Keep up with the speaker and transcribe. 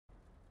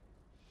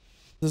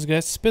This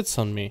guy spits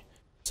on me.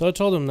 So I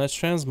told him that's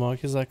transmog.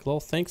 He's like, "Lol,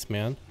 thanks,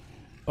 man."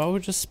 Why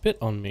would you spit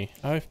on me?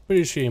 I'm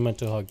pretty sure he meant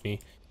to hug me.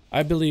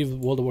 I believe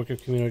World of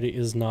Warcraft community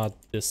is not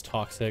this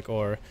toxic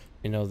or,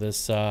 you know,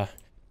 this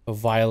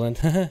violent.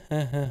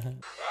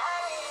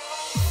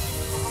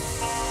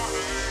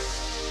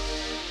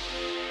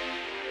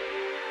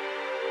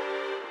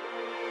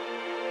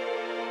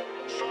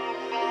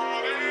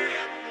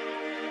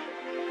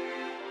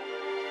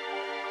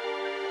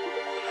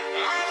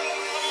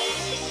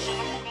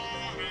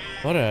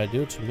 What did I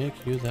do to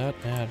make you that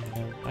mad,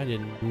 man? I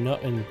did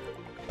nothing.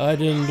 I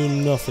didn't do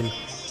nothing.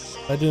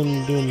 I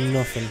didn't do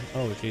nothing.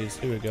 Oh jeez,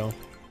 here we go.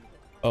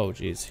 Oh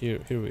jeez,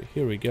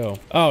 here we go.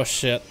 Oh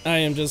shit, I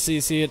am just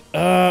CC'd.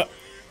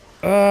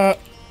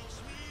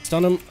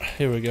 Stun him.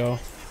 Here we go.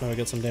 Now we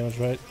get some damage,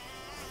 right?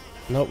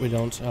 Nope, we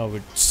don't. Oh,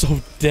 we're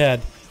so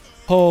dead.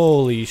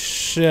 Holy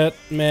shit,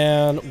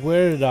 man.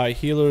 Where did our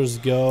healers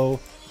go?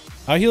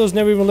 Our healers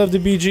never even left the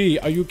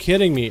BG. Are you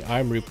kidding me?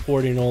 I'm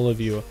reporting all of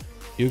you.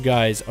 You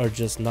guys are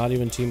just not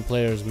even team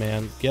players,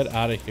 man. Get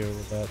out of here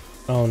with that.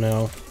 Oh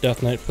no.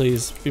 Death Knight,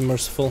 please be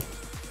merciful.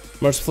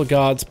 Merciful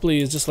gods,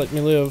 please just let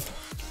me live.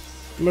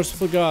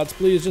 Merciful gods,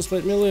 please just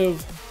let me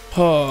live.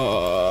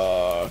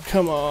 Oh,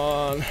 come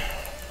on.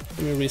 Let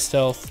me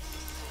re-stealth.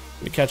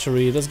 Let me catch a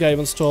read. This guy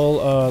even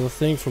stole the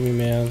thing from me,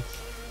 man.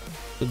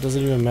 It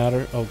doesn't even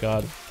matter. Oh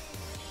god.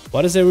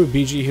 Why does every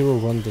BG hero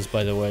run this,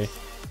 by the way?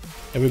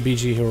 Every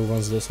BG hero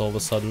runs this all of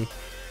a sudden.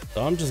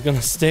 So I'm just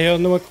gonna stay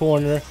on my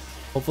corner.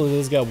 Hopefully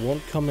this guy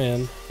won't come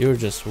in. You're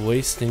just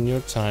wasting your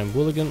time.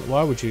 Hooligan,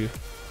 why would you?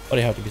 Why do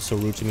you have to be so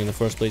rude to me in the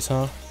first place,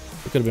 huh?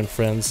 We could have been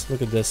friends.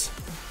 Look at this.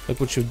 Look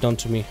what you've done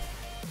to me.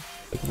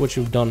 Look what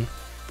you've done.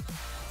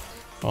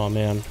 Oh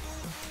man.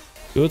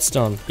 Good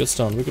stun. Good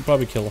stun. We could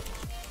probably kill.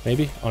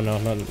 Maybe? Oh no,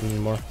 not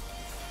anymore.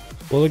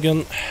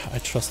 Hooligan, I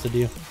trusted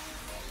you.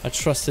 I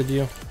trusted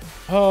you.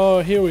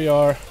 Oh, here we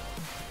are.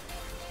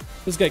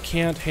 This guy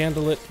can't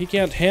handle it. He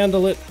can't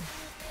handle it.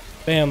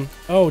 Bam.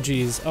 Oh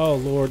jeez. Oh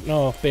lord.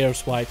 No, bear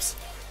swipes.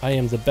 I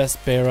am the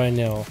best bear I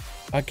know.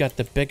 I got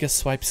the biggest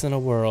swipes in the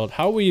world.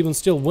 How are we even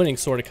still winning,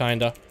 sorta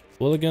kinda?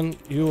 Hooligan,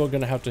 you are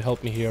gonna have to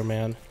help me here,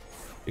 man.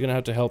 You're gonna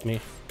have to help me.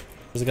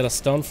 Because I got a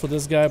stun for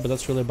this guy, but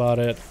that's really about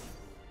it.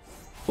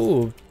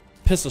 Ooh,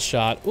 pistol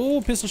shot.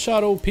 Ooh, pistol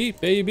shot OP,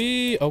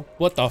 baby. Oh,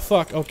 what the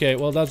fuck? Okay,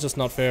 well that's just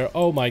not fair.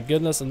 Oh my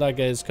goodness, and that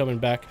guy is coming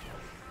back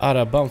out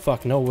of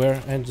bumfuck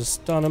nowhere and just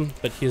stun him,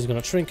 but he's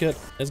gonna trinket.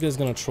 This guy's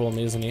gonna troll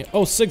me, isn't he?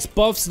 Oh, 6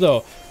 buffs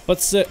though.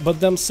 But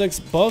them 6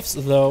 buffs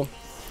though.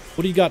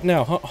 What do you got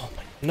now, huh? Oh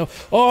my, no.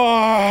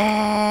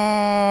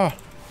 Oh!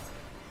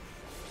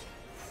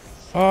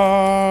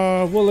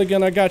 Oh,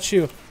 Hooligan, I got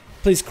you.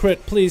 Please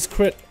crit, please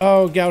crit.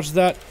 Oh, gouge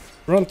that.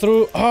 Run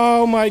through.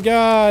 Oh my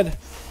god.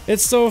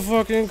 It's so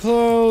fucking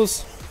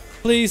close.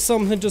 Please,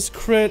 something just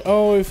crit.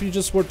 Oh, if you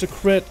just were to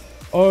crit.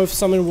 Oh, if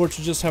someone were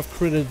to just have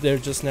critted there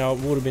just now, it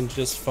would have been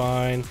just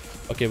fine.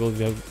 Okay, well,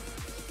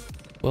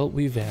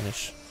 we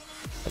vanish.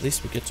 At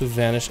least we get to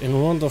vanish and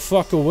run the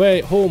fuck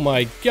away. Oh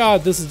my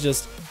god, this is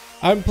just...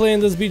 I'm playing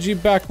this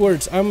BG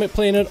backwards. I'm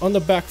playing it on the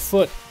back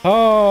foot.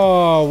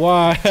 Oh,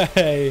 why?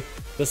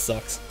 This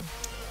sucks.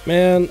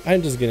 Man,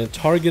 I'm just getting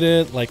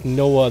targeted like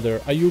no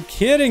other. Are you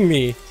kidding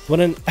me? When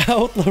an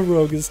Outlaw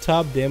Rogue is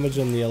top damage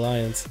on the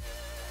Alliance.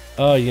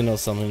 Oh, you know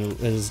something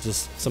is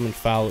just... Something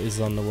foul is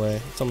on the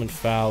way. Something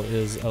foul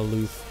is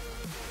aloof.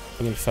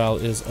 Something foul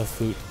is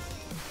afoot.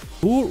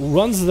 Who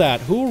runs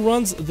that? Who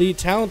runs the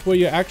talent where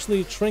you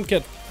actually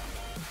trinket?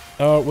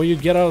 Where you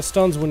get out of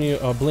stuns when you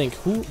blink?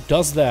 Who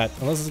does that?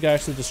 Unless this guy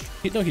actually just...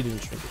 No, he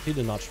didn't trinket. He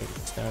did not trinket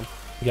this time.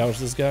 Gouge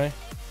this guy.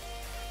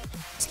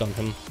 Stun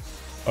him.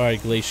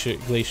 Alright,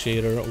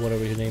 Glaciator, or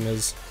whatever your name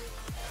is.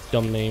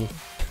 Dumb name.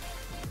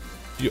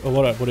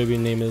 Whatever your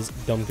name is,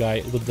 dumb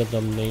guy with the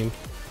dumb name.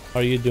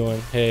 How are you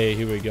doing? Hey,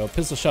 here we go.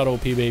 Pistol shot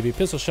OP, baby.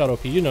 Pistol shot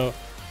OP. You know,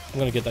 I'm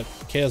gonna get that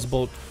Chaos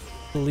Bolt.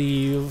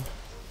 Leave.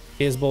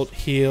 Chaos Bolt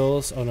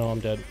heals. Oh no, I'm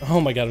dead. Oh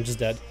my god, I'm just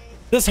dead.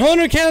 This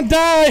hunter can't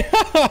die!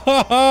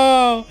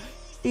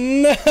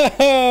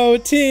 No,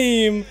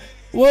 team!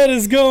 What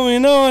is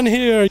going on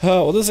here?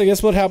 Well, this is, I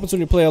guess, what happens when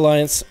you play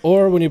Alliance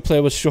or when you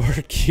play with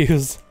short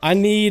queues. I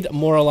need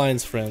more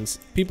Alliance friends.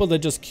 People that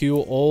just queue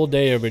all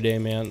day, every day,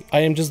 man.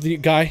 I am just the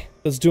guy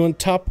that's doing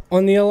top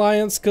on the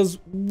Alliance, because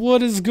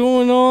what is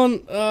going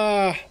on?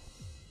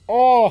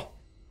 Oh,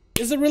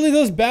 is it really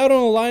this bad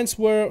on Alliance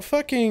where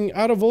fucking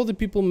out of all the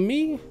people,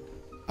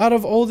 out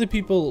of all the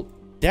people,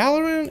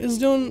 Dalaran is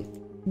doing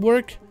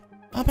work?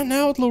 I'm an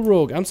Outlaw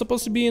Rogue. I'm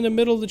supposed to be in the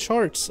middle of the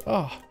charts.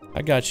 Oh.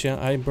 I got you.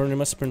 I'm burning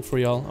my sprint for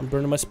y'all. I'm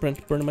burning my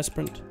sprint. Burning my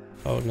sprint.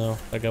 Oh no,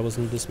 that guy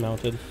wasn't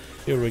dismounted.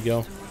 Here we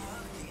go.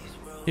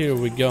 Here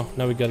we go.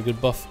 Now we got a good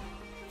buff.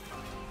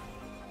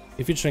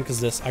 If you shrink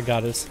as this, I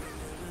got this.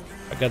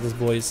 I got this,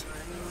 boys.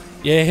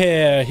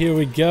 Yeah, here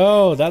we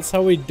go. That's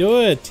how we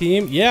do it,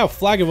 team. Yeah,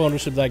 flag of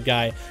ownership, that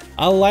guy.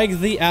 I like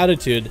the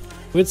attitude.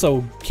 It's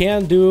a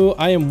can-do,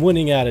 I am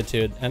winning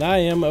attitude. And I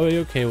am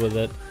okay with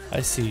it.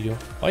 I see you.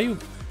 Why you...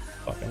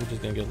 Fuck, I'm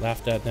just gonna get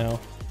laughed at now.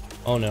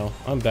 Oh no,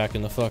 I'm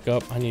backing the fuck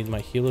up. I need my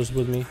healers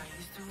with me.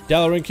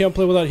 Dalaran can't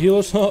play without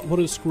healers. Huh? What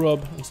a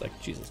scrub. It's like,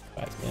 Jesus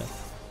Christ, man.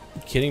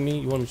 You kidding me?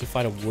 You want me to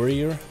fight a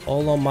warrior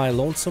all on my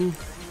lonesome?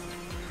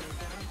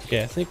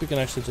 Okay, I think we can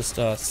actually just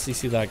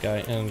CC that guy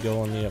and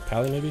go on the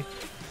pally maybe.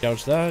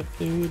 Gouge that,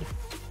 dude.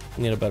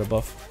 I need a better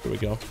buff. Here we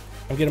go.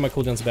 I'm getting my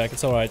cooldowns back.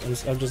 It's alright.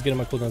 I'm just getting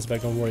my cooldowns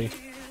back. Don't worry.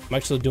 I'm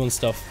actually doing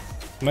stuff.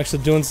 I'm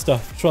actually doing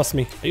stuff. Trust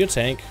me. Are you a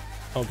tank?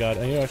 Oh god,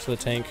 are you actually a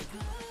tank?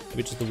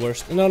 Maybe just the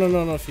worst. No, no,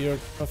 no, no fear.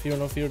 No fear,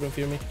 no fear. Don't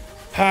fear me.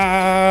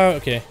 Ha!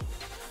 Okay.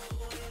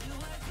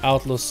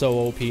 Outlaw's so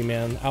OP,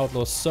 man.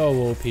 Outlaw's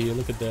so OP.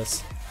 Look at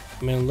this.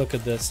 I mean, look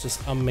at this.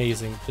 Just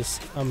amazing.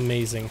 Just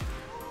amazing.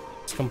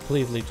 It's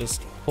completely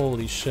just...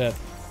 Holy shit.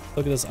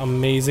 Look at this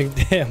amazing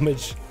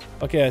damage.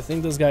 Okay, I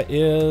think this guy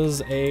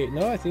is a...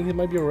 No, I think he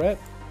might be a ret.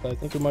 I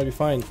think it might be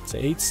fine. It's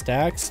 8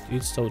 stacks.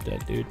 He's so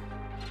dead, dude.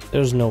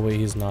 There's no way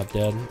he's not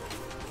dead.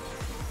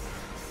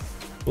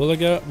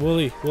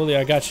 Wooly,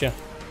 I got you.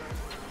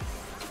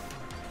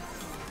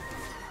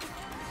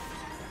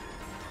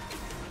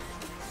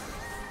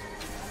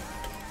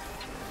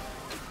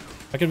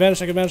 I can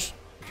vanish.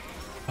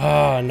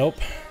 Ah, nope.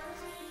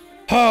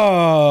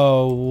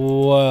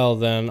 Oh, well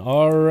then.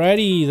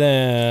 Alrighty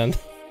then.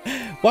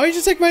 Why'd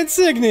you take my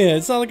insignia?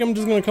 It's not like I'm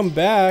just gonna come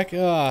back.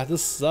 Ah,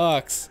 this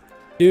sucks.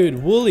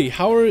 Dude, Wooly,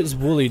 how is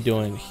Wooly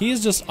doing?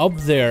 He's just up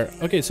there.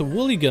 Okay, so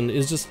Wooligan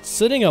is just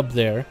sitting up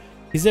there.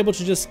 He's able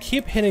to just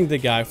keep hitting the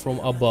guy from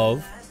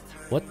above.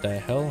 What the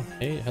hell?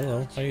 Hey,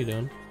 hello, how you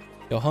doing?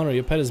 Yo, Hunter,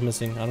 your pet is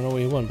missing. I don't know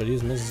where he went, but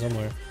he's missing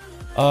somewhere.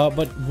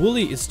 But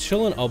Wooly is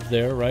chilling up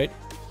there, right?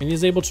 And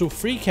he's able to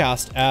free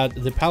cast at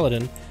the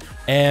paladin.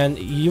 And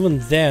even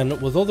then,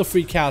 with all the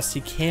free casts,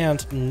 he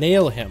can't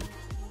nail him.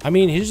 I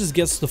mean, he just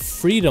gets the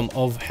freedom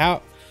of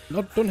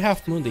don't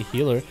half moon the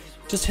healer.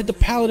 Just hit the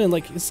paladin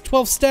like it's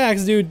 12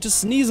 stacks, dude. Just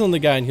sneeze on the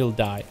guy and he'll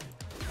die.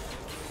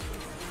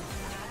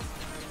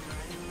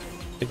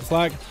 Take the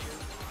flag.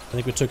 I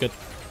think we took it.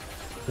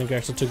 I think we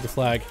actually took the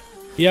flag.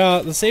 Yeah,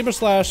 the Saber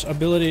Slash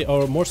ability,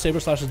 or more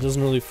Saber Slashes,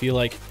 doesn't really feel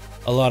like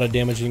a lot of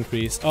damage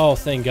increase. Oh,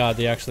 thank God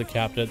they actually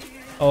capped it.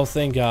 Oh,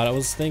 thank God. I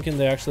was thinking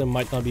they actually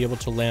might not be able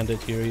to land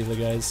it here either,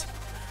 guys.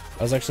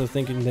 I was actually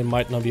thinking they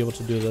might not be able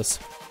to do this.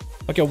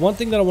 Okay, one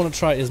thing that I want to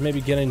try is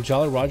maybe getting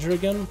Jolly Roger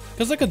again.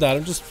 Because look at that,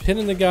 I'm just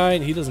hitting the guy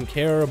and he doesn't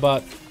care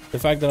about the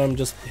fact that I'm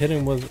just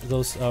hitting with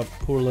those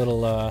poor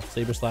little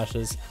Saber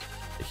Slashes.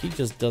 He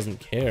just doesn't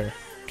care.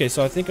 Okay,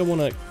 so I think I want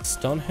to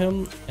stun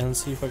him and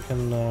see if I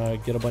can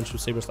get a bunch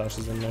of Saber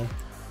Slashes in there.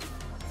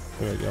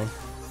 There we go.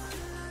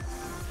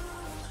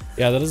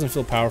 Yeah, that doesn't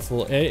feel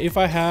powerful. If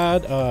I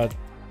had... well,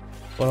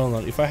 hold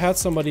on. If I had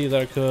somebody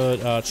that I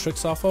could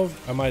tricks off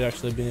of, I might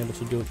actually be able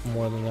to do it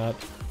more than that.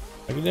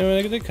 I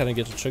did kind of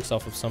get the tricks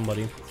off of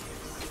somebody.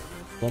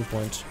 1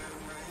 point.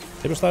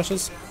 Saber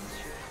Slashes?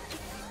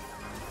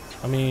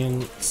 I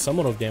mean,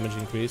 somewhat of damage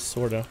increase,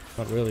 sorta.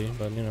 Not really,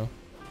 but you know.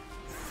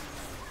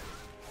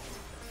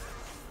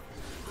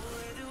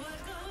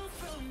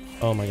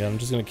 Oh my god, I'm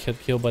just gonna get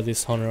killed by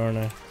this hunter,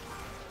 aren't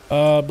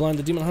I? Blind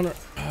the demon hunter.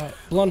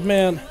 Blonde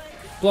man.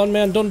 Blonde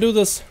man, don't do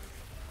this.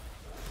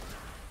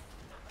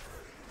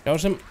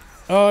 Gouge him.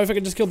 Oh, if I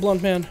could just kill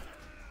Blonde man.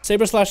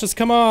 Saber Slashes,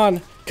 come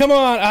on! Come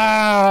on!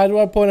 Ah! At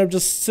what point I'm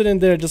just sitting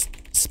there, just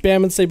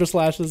spamming Saber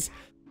Slashes.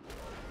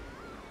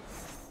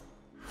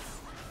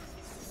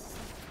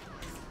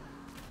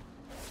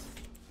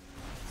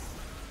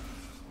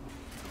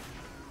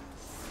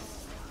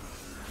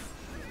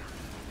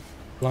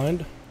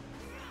 Blind.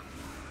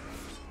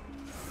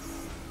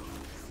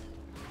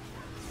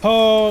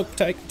 Oh,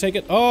 take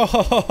it. Oh,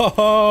 ho, ho, ho,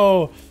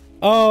 ho.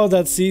 Oh,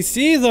 that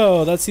CC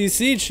though. That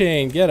CC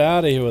chain. Get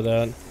out of here with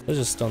that. Let's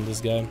just stun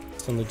this guy.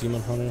 Stun the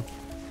demon hunter.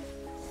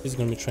 He's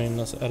gonna be training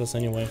us at us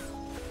anyway.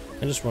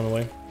 And just run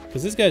away.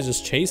 Because this guy's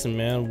just chasing,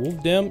 man.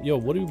 Wolf them. Yo,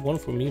 what do you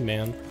want from me,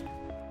 man?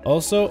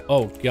 Also,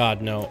 oh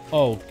god, no.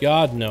 Oh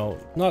god, no.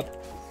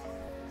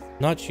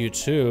 Not you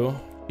too.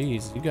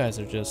 Jeez, you guys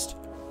are just...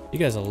 You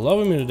guys are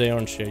loving me today,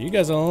 aren't you? You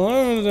guys are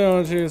loving me today,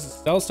 aren't you?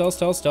 Stealth, stealth,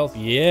 stealth, stealth.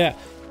 Yeah.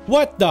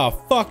 What the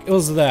fuck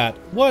was that?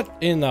 What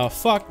in the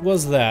fuck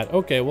was that?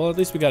 Okay, well, at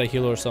least we got a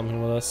healer or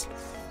something with us.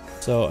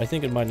 So, I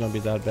think it might not be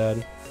that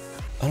bad.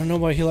 I don't know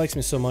why he likes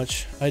me so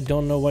much. I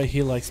don't know why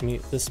he likes me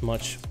this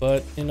much.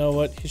 But, you know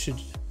what? He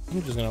should...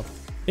 I'm just gonna...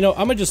 You know,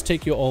 I'm gonna just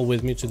take you all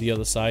with me to the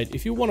other side.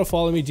 If you want to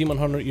follow me, Demon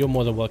Hunter, you're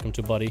more than welcome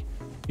to, buddy.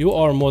 You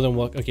are more than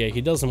welcome... Okay,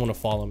 he doesn't want to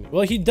follow me.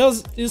 Well, he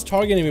is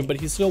targeting me, but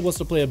he still wants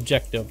to play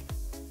objective.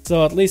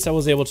 So, at least I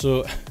was able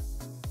to...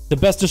 The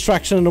best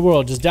distraction in the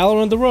world, just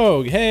Dalaran the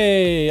Rogue.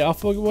 Hey,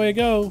 off away I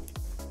go.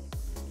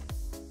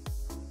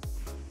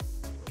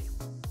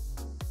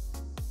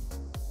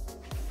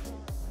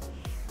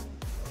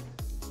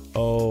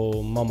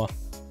 Oh, mama.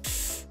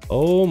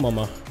 Oh,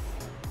 mama.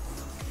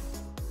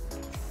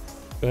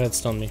 Go ahead,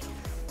 stun me.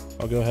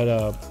 I'll go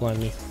ahead, blind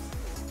me.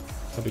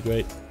 That'd be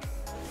great.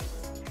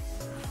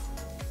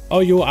 Oh,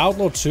 you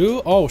Outlaw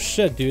too? Oh,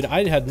 shit, dude.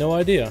 I had no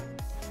idea.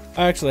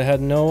 I actually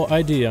had no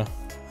idea.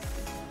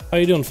 How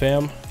you doing,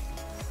 fam?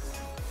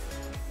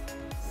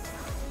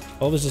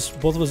 Both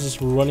of us just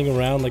running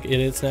around like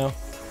idiots now.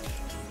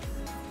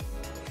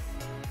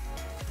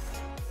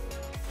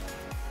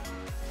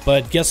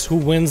 But guess who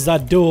wins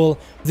that duel?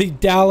 The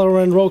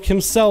Dalaran Rogue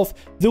himself,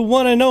 the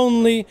one and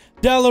only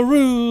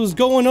Dalaroos,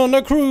 going on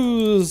a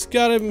cruise.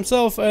 Got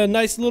himself a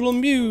nice little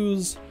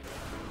muse.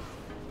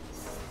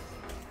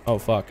 Oh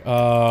fuck.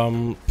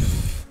 Oh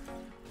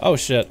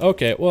shit.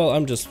 Okay, well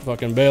I'm just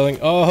fucking bailing.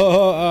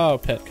 Oh,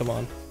 pet, come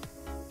on.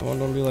 Come on,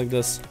 don't be like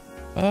this.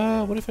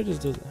 What if I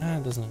just do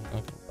it doesn't,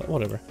 okay,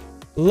 whatever.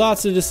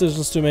 Lots of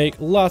decisions to make,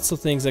 lots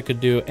of things I could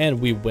do, and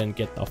we win.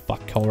 Get the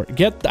fuck out.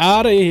 Get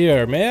out of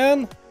here,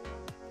 man.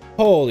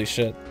 Holy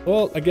shit.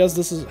 Well, I guess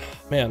this is,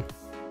 man.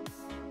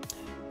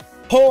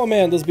 Oh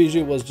man, this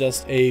BG was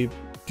just a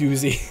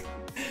doozy.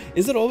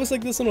 Is it always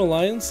like this in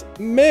Alliance?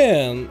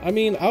 Man, I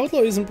mean,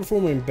 Outlaw isn't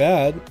performing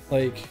bad.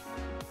 Like,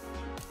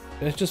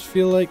 I just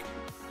feel like,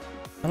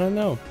 I don't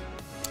know.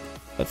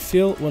 That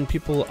feel when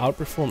people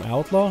outperform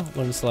Outlaw,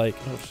 when it's like,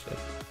 oh shit.